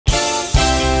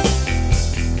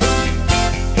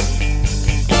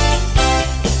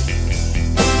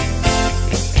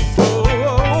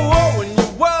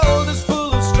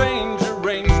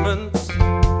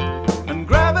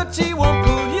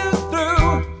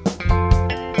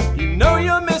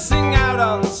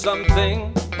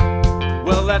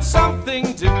that something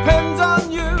depends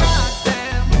on you.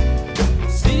 Goddamn,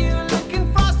 see you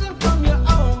licking frosting from your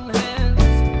own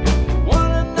hands.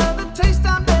 Want another taste?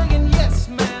 I'm begging, yes,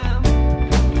 ma'am.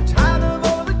 You're tired of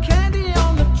all the candy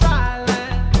on the dry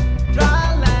land,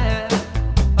 dry land.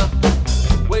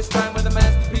 Waste time with a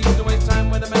masterpiece, don't waste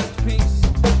time with a masterpiece.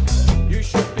 You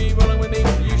should be rolling with me,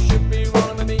 you should be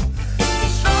rolling with me.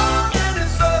 It's strong and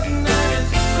it's sudden and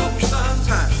it's cool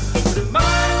sometimes, but it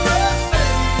might just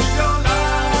save your life.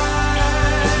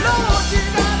 Lord, you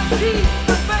gotta keep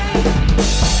the faith.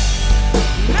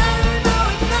 Now you know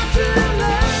it's not too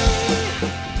late.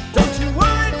 Don't you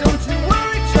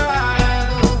worry, child.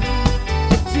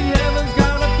 See, heaven's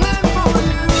got a plan for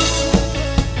you.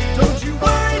 Don't you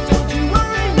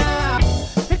worry now.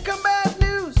 Here come bad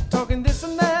news, talking this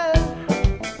and that.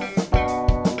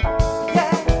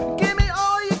 Yeah, give me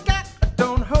all you got,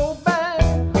 don't hold back.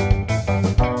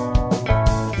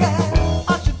 Yeah,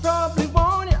 I should probably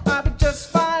warn you, I'll be just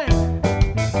fine.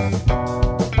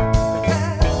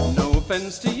 Yeah, no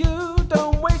offense to you.